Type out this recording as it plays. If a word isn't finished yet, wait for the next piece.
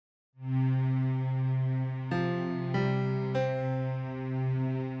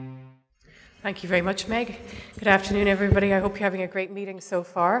Thank you very much, Meg. Good afternoon, everybody. I hope you're having a great meeting so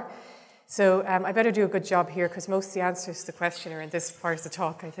far. So I better do a good job here because most of the answers to the question are in this part of the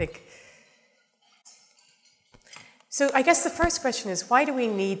talk, I think. So I guess the first question is, why do we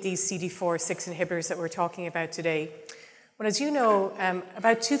need these CD4/6 inhibitors that we're talking about today? Well, as you know,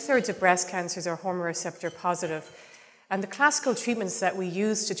 about 2/3 of breast cancers are hormone receptor positive. And the classical treatments that we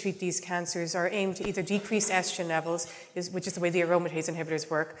use to treat these cancers are aimed to either decrease estrogen levels, which is the way the aromatase inhibitors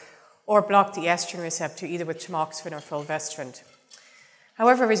work, or block the estrogen receptor, either with tamoxifen or fulvestrant.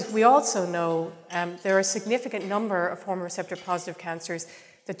 However, as we also know, there are a significant number of hormone receptor positive cancers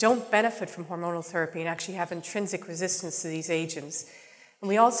that don't benefit from hormonal therapy and actually have intrinsic resistance to these agents. And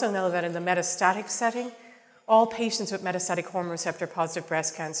we also know that in the metastatic setting, all patients with metastatic hormone receptor positive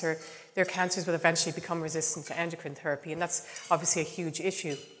breast cancer, their cancers will eventually become resistant to endocrine therapy, and that's obviously a huge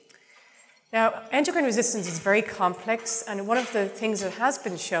issue. Now, endocrine resistance is very complex, and one of the things that has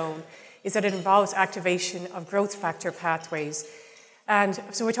been shown is that it involves activation of growth factor pathways. And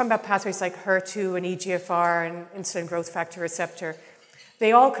so we're talking about pathways like HER2 and EGFR and insulin growth factor receptor.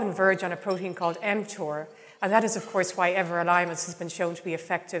 They all converge on a protein called mTOR, and that is, of course, why everolimus has been shown to be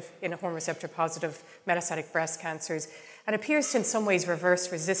effective in hormone receptor positive metastatic breast cancers and appears to in some ways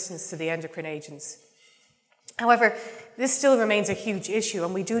reverse resistance to the endocrine agents. However, this still remains a huge issue,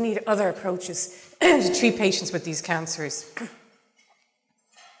 and we do need other approaches to treat patients with these cancers.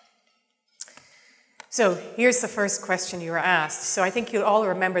 So here's the first question you were asked. So I think you'll all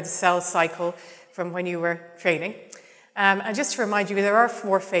remember the cell cycle from when you were training. And just to remind you, there are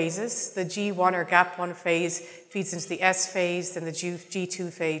 4 phases. The G1 or GAP1 phase feeds into the S phase, then the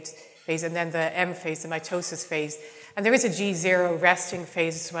G2 phase, and then the M phase, the mitosis phase. And there is a G0 resting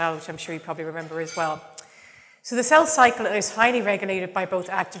phase as well, which I'm sure you probably remember as well. So the cell cycle is highly regulated by both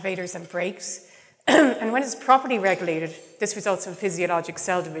activators and brakes. And when it's properly regulated, this results in physiologic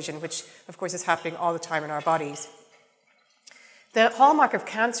cell division, which of course is happening all the time in our bodies. The hallmark of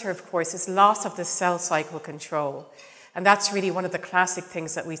cancer, of course, is loss of the cell cycle control. And that's really one of the classic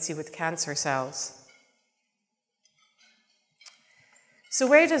things that we see with cancer cells. So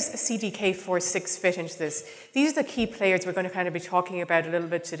where does CDK4/6 fit into this? These are the key players we're going to kind of be talking about a little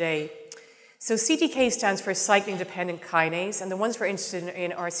bit today. So CDK stands for cyclin-dependent kinase, and the ones we're interested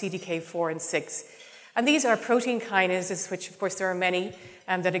in are CDK4 and 6. And these are protein kinases, which of course there are many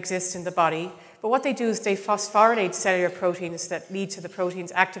that exist in the body. But what they do is they phosphorylate cellular proteins that lead to the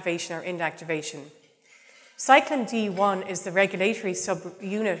protein's activation or inactivation. Cyclin D1 is the regulatory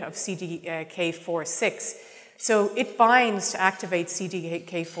subunit of CDK4/6. So it binds to activate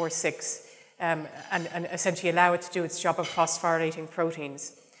CDK4/6 and essentially allow it to do its job of phosphorylating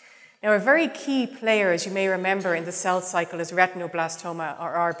proteins. Now, a very key player, as you may remember, in the cell cycle is retinoblastoma,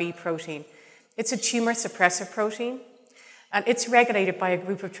 or RB protein. It's a tumor suppressor protein, and it's regulated by a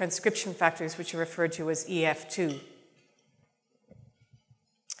group of transcription factors which are referred to as EF2.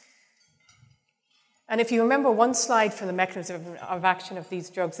 And if you remember one slide from the mechanism of action of these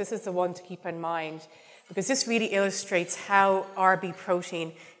drugs, this is the one to keep in mind, because this really illustrates how RB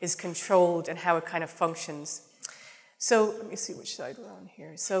protein is controlled and how it kind of functions. So let me see which side we're on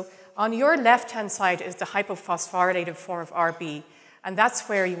here. So on your left-hand side is the hypophosphorylated form of RB, and that's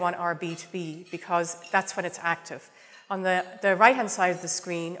where you want RB to be, because that's when it's active. On the right-hand side of the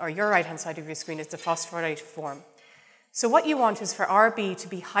screen, or your right-hand side of your screen, is the phosphorylated form. So what you want is for RB to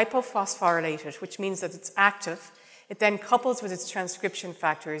be hypophosphorylated, which means that it's active. It then couples with its transcription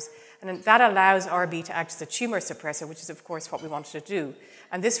factors, and that allows RB to act as a tumor suppressor, which is, of course, what we wanted to do.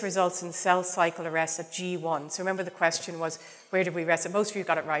 And this results in cell cycle arrest at G1. So remember the question was, where did we rest it? Most of you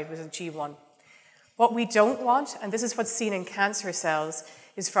got it right, it was at G1. What we don't want, and this is what's seen in cancer cells,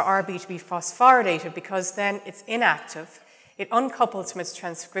 is for RB to be phosphorylated, because then it's inactive. It uncouples from its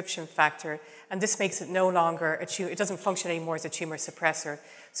transcription factor, and this makes it no longer it doesn't function anymore as a tumor suppressor.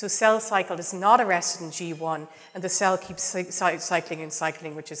 So cell cycle is not arrested in G1, and the cell keeps cycling and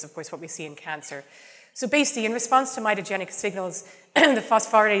cycling, which is, of course, what we see in cancer. So basically, in response to mitogenic signals, the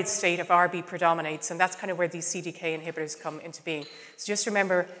phosphorylated state of RB predominates, and that's kind of where these CDK inhibitors come into being. So just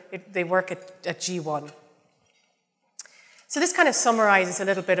remember, they work at G1. So this kind of summarizes a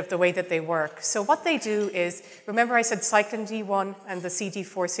little bit of the way that they work. So what they do is, remember I said cyclin D1 and the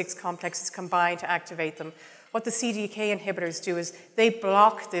CD4/6 complexes combine to activate them. What the CDK inhibitors do is they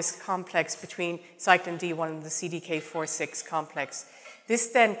block this complex between cyclin D1 and the CDK4/6 complex. This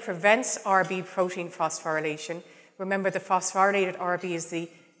then prevents RB protein phosphorylation. Remember, the phosphorylated RB is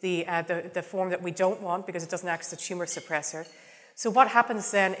the form that we don't want because it doesn't act as a tumor suppressor. So what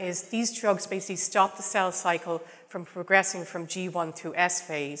happens then is these drugs basically stop the cell cycle from progressing from G1 to S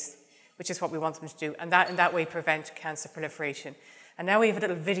phase, which is what we want them to do, and that in that way prevent cancer proliferation. And now we have a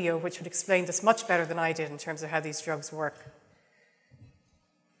little video which would explain this much better than I did in terms of how these drugs work.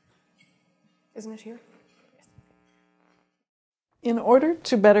 Isn't it here? In order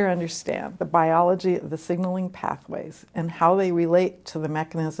to better understand the biology of the signaling pathways and how they relate to the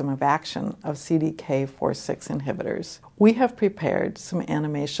mechanism of action of CDK4/6 inhibitors, we have prepared some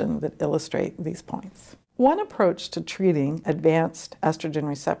animation that illustrate these points. One approach to treating advanced estrogen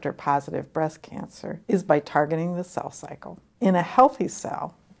receptor-positive breast cancer is by targeting the cell cycle. In a healthy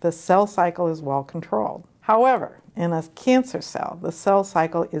cell, the cell cycle is well controlled. However, in a cancer cell, the cell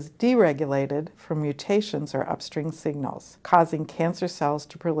cycle is deregulated from mutations or upstream signals, causing cancer cells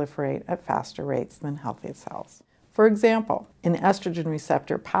to proliferate at faster rates than healthy cells. For example, in estrogen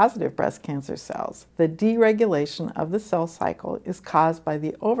receptor-positive breast cancer cells, the deregulation of the cell cycle is caused by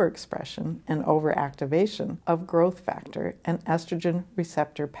the overexpression and overactivation of growth factor and estrogen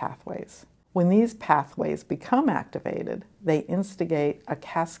receptor pathways. When these pathways become activated, they instigate a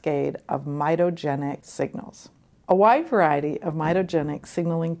cascade of mitogenic signals. A wide variety of mitogenic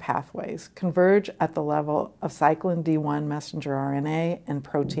signaling pathways converge at the level of cyclin D1 messenger RNA and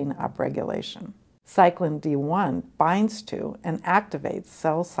protein upregulation. Cyclin D1 binds to and activates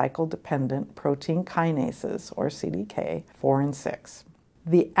cell cycle-dependent protein kinases, or CDK, 4 and 6.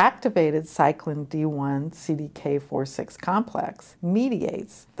 The activated cyclin D1 CDK4/6 complex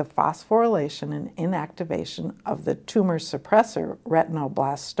mediates the phosphorylation and inactivation of the tumor suppressor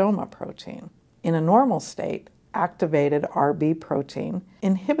retinoblastoma protein. In a normal state, activated RB protein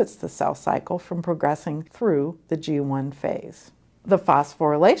inhibits the cell cycle from progressing through the G1 phase. The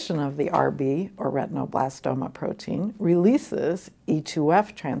phosphorylation of the RB, or retinoblastoma protein, releases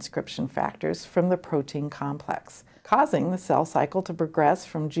E2F transcription factors from the protein complex, causing the cell cycle to progress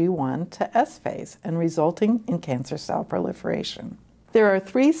from G1 to S phase and resulting in cancer cell proliferation. There are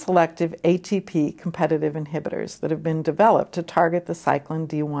 3 selective ATP competitive inhibitors that have been developed to target the cyclin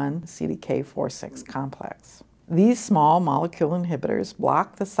D1 CDK4/6 complex. These small molecule inhibitors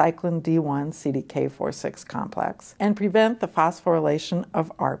block the cyclin D1 CDK4/6 complex and prevent the phosphorylation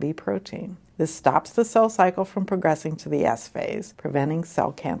of RB protein. This stops the cell cycle from progressing to the S phase, preventing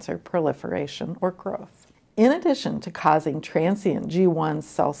cell cancer proliferation or growth. In addition to causing transient G1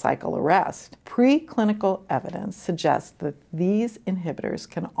 cell cycle arrest, preclinical evidence suggests that these inhibitors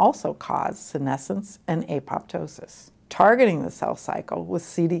can also cause senescence and apoptosis. Targeting the cell cycle with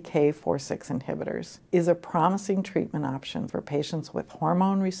CDK4/6 inhibitors is a promising treatment option for patients with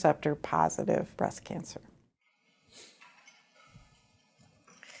hormone receptor-positive breast cancer.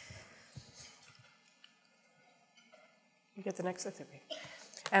 You get the next slide.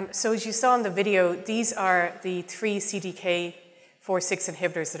 So as you saw in the video, these are the 3 CDK4/6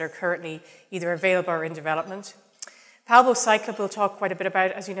 inhibitors that are currently either available or in development. Palbociclib, we'll talk quite a bit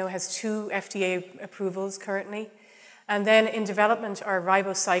about, as you know, has 2 FDA approvals currently. And then in development are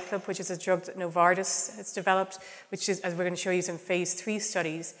ribociclib, which is a drug that Novartis has developed, which is, as we're going to show you, in phase 3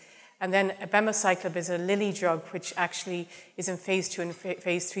 studies. And then abemaciclib is a Lilly drug, which actually is in phase 2 and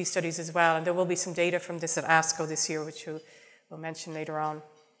phase 3 studies as well. And there will be some data from this at ASCO this year, which we'll mention later on.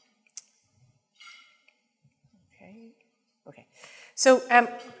 Okay. So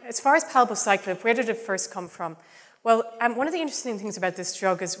as far as palbociclib, where did it first come from? Well, one of the interesting things about this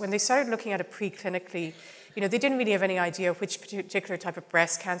drug is when they started looking at it preclinically, they didn't really have any idea which particular type of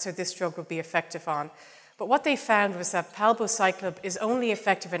breast cancer this drug would be effective on. But what they found was that palbociclib is only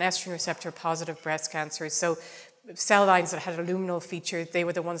effective in estrogen receptor-positive breast cancer. So cell lines that had a luminal feature, they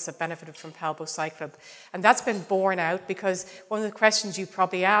were the ones that benefited from palbociclib. And that's been borne out because one of the questions you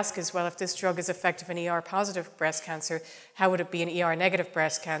probably ask is, well, if this drug is effective in ER-positive breast cancer, how would it be in ER-negative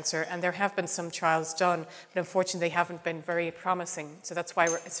breast cancer? And there have been some trials done, but unfortunately they haven't been very promising. So that's why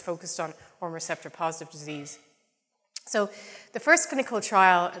it's focused on hormone receptor-positive disease. So the first clinical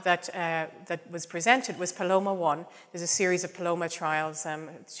trial that was presented was Paloma-1. There's a series of Paloma trials,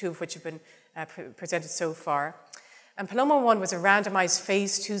 2 of which have been presented so far. And Paloma-1 was a randomized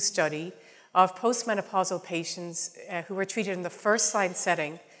phase 2 study of postmenopausal patients who were treated in the first-line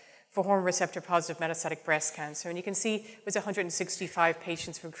setting for hormone receptor-positive metastatic breast cancer. And you can see it was 165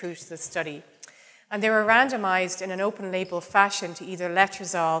 patients recruited to the study. And they were randomized in an open-label fashion to either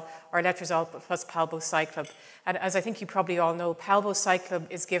letrozole or letrozole plus palbociclib. And as I think you probably all know, palbociclib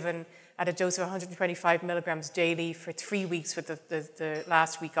is given at a dose of 125 milligrams daily for 3 weeks with the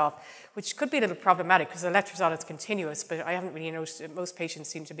last week off, which could be a little problematic because the letrozole is continuous, but I haven't really noticed it. Most patients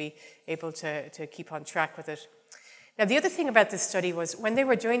seem to be able to keep on track with it. Now, the other thing about this study was when they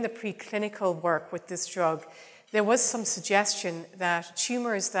were doing the preclinical work with this drug, there was some suggestion that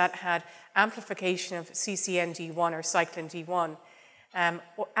tumors that had amplification of CCND1 or cyclin D1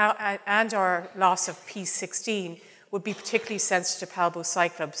 and or loss of P16 would be particularly sensitive to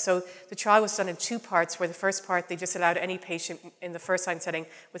palbociclib. So the trial was done in 2 parts, where the first part, they just allowed any patient in the first-line setting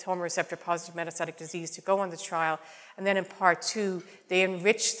with hormone receptor-positive metastatic disease to go on the trial. And then in part 2, they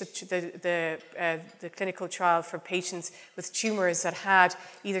enriched the clinical trial for patients with tumors that had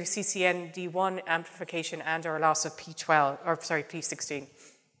either CCND1 amplification and or loss of P16.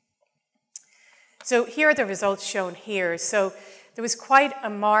 So here are the results shown here. So there was quite a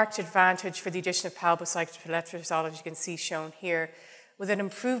marked advantage for the addition of palbociclib to letrozole, as you can see shown here, with an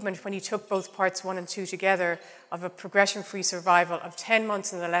improvement when you took both parts 1 and 2 together of a progression-free survival of 10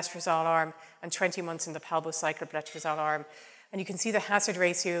 months in the letrozole arm and 20 months in the palbociclib letrozole arm. And you can see the hazard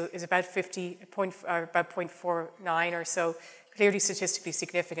ratio is about 0.49 or so, clearly statistically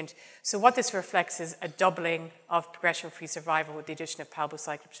significant. So what this reflects is a doubling of progression-free survival with the addition of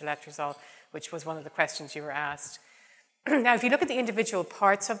palbociclib to letrozole, which was one of the questions you were asked. Now, if you look at the individual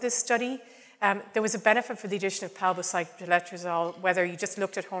parts of this study, there was a benefit for the addition of palbociclib to letrozole, whether you just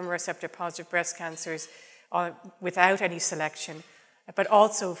looked at hormone receptor-positive breast cancers without any selection, but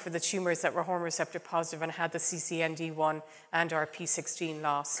also for the tumors that were hormone receptor-positive and had the CCND1 and or P16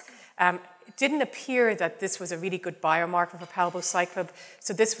 loss. It didn't appear that this was a really good biomarker for palbociclib,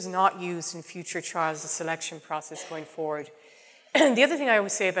 so this was not used in future trials, the selection process going forward. The other thing I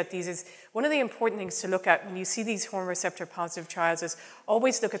always say about these is one of the important things to look at when you see these hormone receptor-positive trials is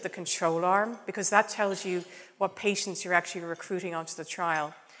always look at the control arm, because that tells you what patients you're actually recruiting onto the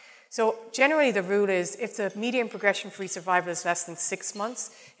trial. So generally the rule is if the median progression-free survival is less than 6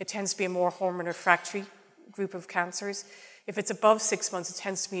 months, it tends to be a more hormone refractory group of cancers. If it's above 6 months, it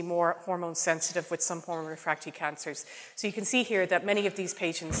tends to be more hormone sensitive with some hormone refractory cancers. So you can see here that many of these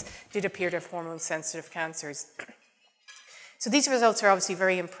patients did appear to have hormone sensitive cancers. So these results are obviously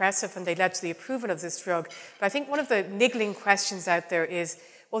very impressive and they led to the approval of this drug. But I think one of the niggling questions out there is,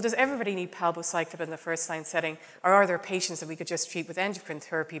 well, does everybody need palbociclib in the first-line setting, or are there patients that we could just treat with endocrine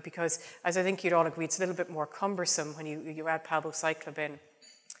therapy? Because, as I think you'd all agree, it's a little bit more cumbersome when you add palbociclib in.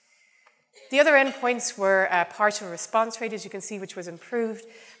 The other endpoints were partial response rate, as you can see, which was improved.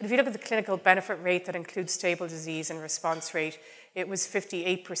 And if you look at the clinical benefit rate that includes stable disease and response rate, it was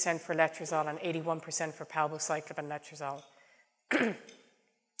 58% for letrozole and 81% for palbociclib and letrozole.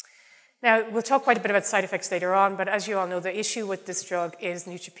 Now, we'll talk quite a bit about side effects later on, but as you all know, the issue with this drug is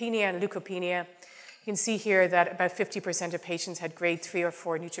neutropenia and leukopenia. You can see here that about 50% of patients had grade 3 or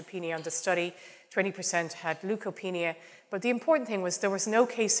 4 neutropenia on the study, 20% had leukopenia, but the important thing was there was no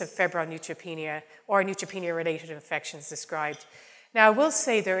case of febrile neutropenia or neutropenia-related infections described. Now, I will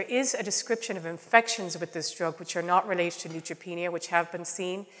say there is a description of infections with this drug which are not related to neutropenia, which have been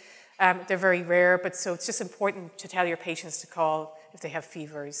seen. They're very rare, but so it's just important to tell your patients to call if they have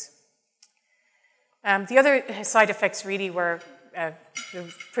fevers. The other side effects really were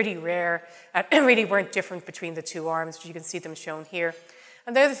pretty rare and really weren't different between the 2 arms, but you can see them shown here.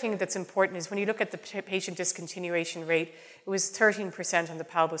 And the other thing that's important is when you look at the patient discontinuation rate, it was 13% on the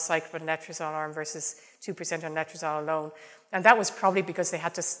palbociclib and letrozole arm versus 2% on letrozole alone. And that was probably because they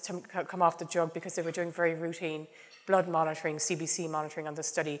had to come off the drug because they were doing very routine blood monitoring, CBC monitoring on the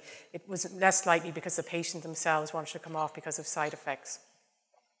study. It was less likely because the patient themselves wanted to come off because of side effects.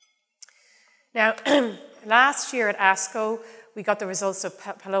 Now, last year at ASCO, we got the results of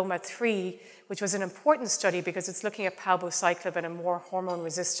PALOMA-3, which was an important study because it's looking at palbociclib in a more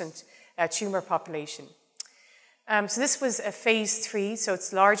hormone-resistant tumor population. So this was a phase 3, so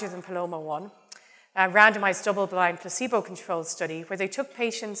it's larger than PALOMA-1, a randomized double-blind placebo-controlled study where they took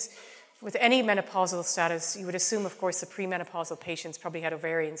patients with any menopausal status. You would assume, of course, the premenopausal patients probably had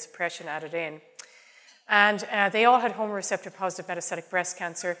ovarian suppression added in. And they all had hormone receptor-positive metastatic breast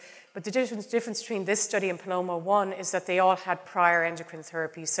cancer, but the difference between this study and PALOMA-1 is that they all had prior endocrine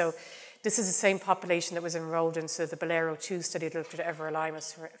therapy. So this is the same population that was enrolled in the Bolero-2 study that looked at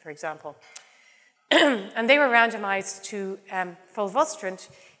everolimus, for example. And they were randomized to fulvestrant,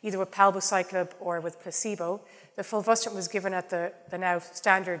 either with palbociclib or with placebo. The fulvestrant was given at the now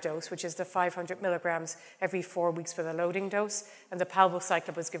standard dose, which is the 500 milligrams every 4 weeks with a loading dose, and the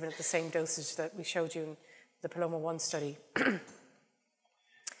palbociclib was given at the same dosage that we showed you in the PALOMA-1 study.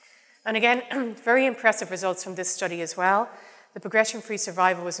 And again, very impressive results from this study as well. The progression-free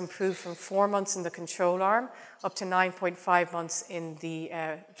survival was improved from 4 months in the control arm up to 9.5 months in the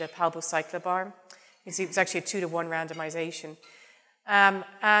palbociclib arm. You can see it was actually a 2-to-1 randomization.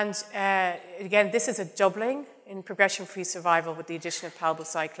 Again, this is a doubling in progression-free survival with the addition of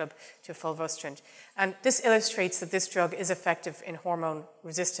palbociclib to fulvestrant. And this illustrates that this drug is effective in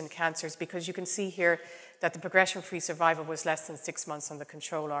hormone-resistant cancers because you can see here that the progression-free survival was less than 6 months on the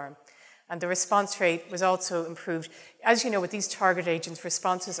control arm. And the response rate was also improved. As you know, with these target agents,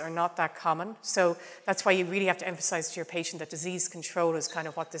 responses are not that common. So that's why you really have to emphasize to your patient that disease control is kind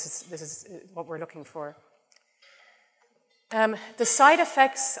of what this is what we're looking for. The side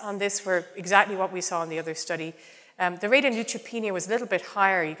effects on this were exactly what we saw in the other study. The rate of neutropenia was a little bit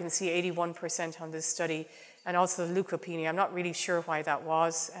higher. You can see 81% on this study, and also the leukopenia. I'm not really sure why that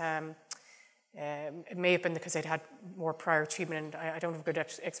was. It may have been because I'd had more prior treatment, and I don't have a good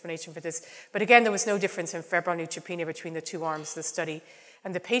explanation for this. But again, there was no difference in febrile neutropenia between the two arms of the study.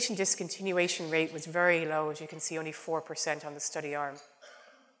 And the patient discontinuation rate was very low, as you can see, only 4% on the study arm.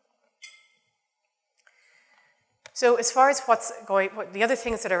 So as far as the other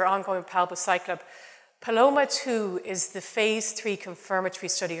things that are ongoing with palbociclib, Paloma 2 is the phase 3 confirmatory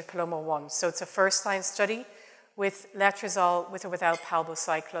study of Paloma 1. So it's a first-line study with letrozole, with or without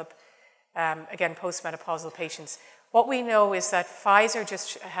palbociclib, again, postmenopausal patients. What we know is that Pfizer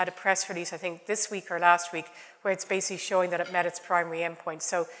just had a press release, I think this week or last week, where it's basically showing that it met its primary endpoint.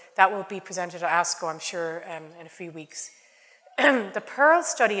 So that will be presented at ASCO, I'm sure, in a few weeks. The Pearl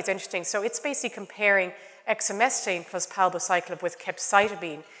study is interesting. So it's basically comparing exemestane plus palbociclib with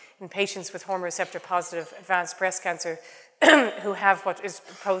capecitabine in patients with hormone receptor-positive advanced breast cancer who have what is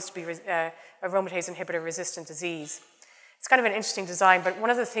proposed to be a aromatase inhibitor-resistant disease. It's kind of an interesting design, but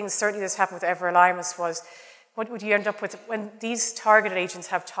one of the things certainly that's happened with everolimus was what would you end up with when these targeted agents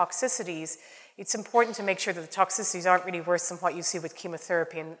have toxicities. It's important to make sure that the toxicities aren't really worse than what you see with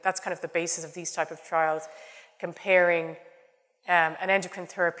chemotherapy, and that's kind of the basis of these type of trials, comparing an endocrine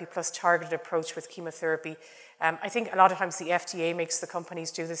therapy plus targeted approach with chemotherapy. I think a lot of times the FDA makes the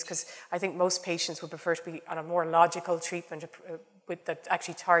companies do this because I think most patients would prefer to be on a more logical treatment with that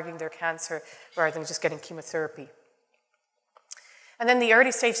actually targeting their cancer rather than just getting chemotherapy. And then the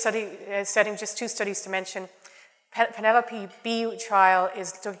early stage study setting, just 2 studies to mention. Penelope B trial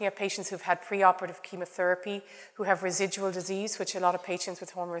is looking at patients who've had preoperative chemotherapy, who have residual disease, which a lot of patients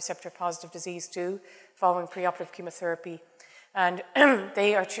with hormone receptor-positive disease do following preoperative chemotherapy. And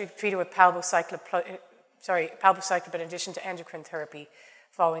they are treated with palbociclib in addition to endocrine therapy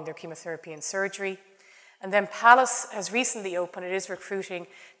following their chemotherapy and surgery. And then Pallas has recently opened. It is recruiting.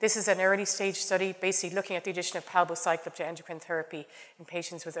 This is an early stage study, basically looking at the addition of palbociclib to endocrine therapy in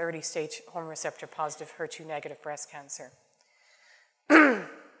patients with early stage hormone receptor-positive, HER2-negative breast cancer.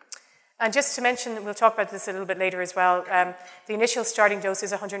 And just to mention, we'll talk about this a little bit later as well, the initial starting dose is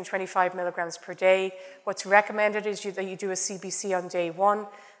 125 milligrams per day. What's recommended is that you do a CBC on day 1.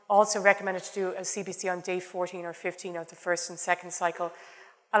 Also recommended to do a CBC on day 14 or 15 of the first and second cycle.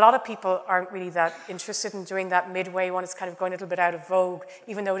 A lot of people aren't really that interested in doing that midway one. It's kind of going a little bit out of vogue,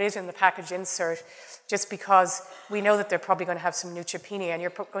 even though it is in the package insert, just because we know that they're probably going to have some neutropenia, and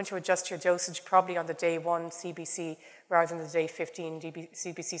you're going to adjust your dosage probably on the day 1 CBC rather than the day 15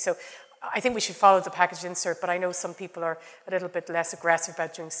 CBC. So I think we should follow the package insert, but I know some people are a little bit less aggressive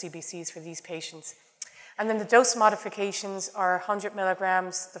about doing CBCs for these patients. And then the dose modifications are 100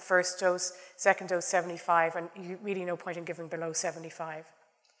 milligrams, the first dose, second dose 75, and really no point in giving below 75.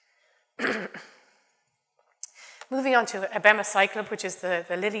 Moving on to abemaciclib, which is the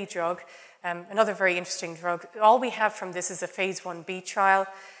Lilly drug, another very interesting drug. All we have from this is a phase 1b trial,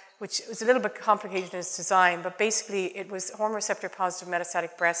 which was a little bit complicated in its design, but basically it was hormone receptor-positive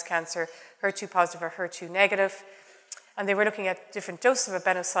metastatic breast cancer, HER2-positive or HER2-negative, and they were looking at different doses of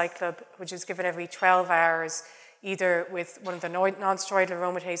abemaciclib, which is given every 12 hours, either with one of the non-steroidal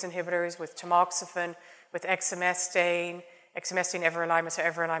aromatase inhibitors, with tamoxifen, with exemestane, everolimus, or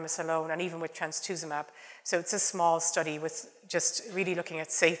everolimus alone, and even with trastuzumab. So it's a small study with just really looking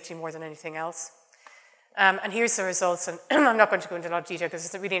at safety more than anything else. And here's the results, and I'm not going to go into a lot of detail because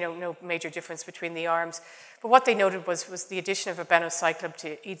there's really no major difference between the arms. But what they noted was the addition of abemaciclib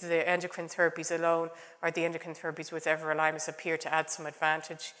to either the endocrine therapies alone or the endocrine therapies with everolimus appeared to add some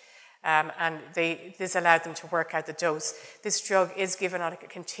advantage. And this allowed them to work out the dose. This drug is given on a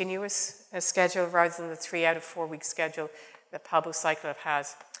continuous schedule rather than the 3 out of 4 week schedule that palbociclib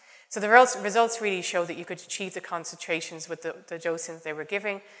has. So the results really show that you could achieve the concentrations with the dosing that they were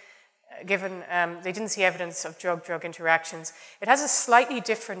given. They didn't see evidence of drug-drug interactions. It has a slightly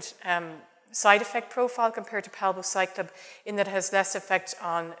different side effect profile compared to palbociclib in that it has less effect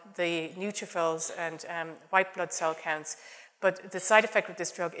on the neutrophils and white blood cell counts. But the side effect with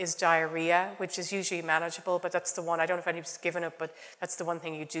this drug is diarrhea, which is usually manageable, but that's the one, I don't know if anybody's given it, but that's the one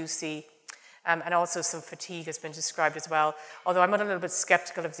thing you do see. And also some fatigue has been described as well. Although I'm a little bit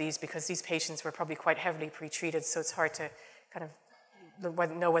skeptical of these because these patients were probably quite heavily pretreated, so it's hard to kind of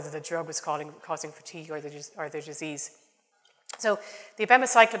know whether the drug was causing fatigue or their disease. So the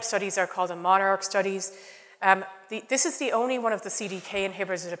abemaciclib studies are called the Monarch studies. This is the only one of the CDK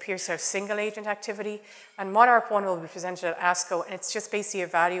inhibitors that appears to have single-agent activity, and Monarch 1 will be presented at ASCO, and it's just basically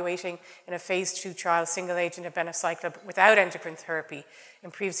evaluating in a phase 2 trial single-agent abemaciclib without endocrine therapy in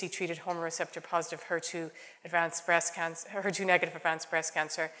previously treated hormone receptor-positive HER2 negative advanced breast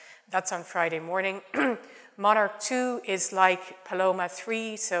cancer. That's on Friday morning. Monarch 2 is like Paloma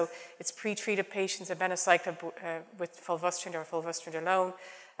 3, so it's pre-treated patients abemaciclib with fulvestrant or fulvestrant alone.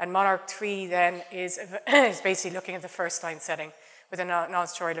 And Monarch 3 then is basically looking at the first-line setting with a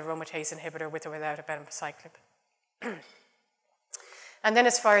non-steroidal aromatase inhibitor with or without abemaciclib. And then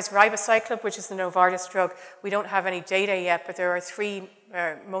as far as ribociclib, which is the Novartis drug, we don't have any data yet, but there are 3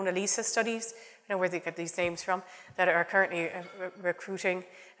 Mona Lisa studies, I don't know where they get these names from, that are currently recruiting.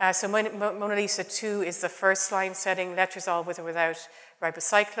 So Mona Lisa 2 is the first-line setting, letrozole with or without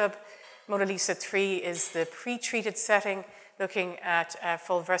ribociclib. Mona Lisa 3 is the pre-treated setting, looking at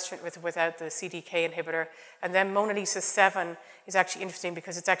fulvestrant with or without the CDK inhibitor. And then Mona Lisa 7 is actually interesting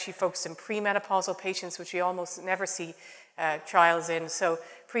because it's actually focused on premenopausal patients, which we almost never see trials in. So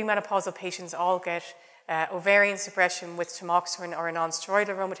premenopausal patients all get ovarian suppression with tamoxifen or a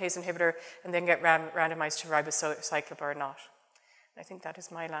non-steroidal aromatase inhibitor, and then get randomized to ribociclib or not. I think that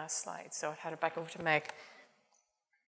is my last slide, so I'll hand it back over to Meg.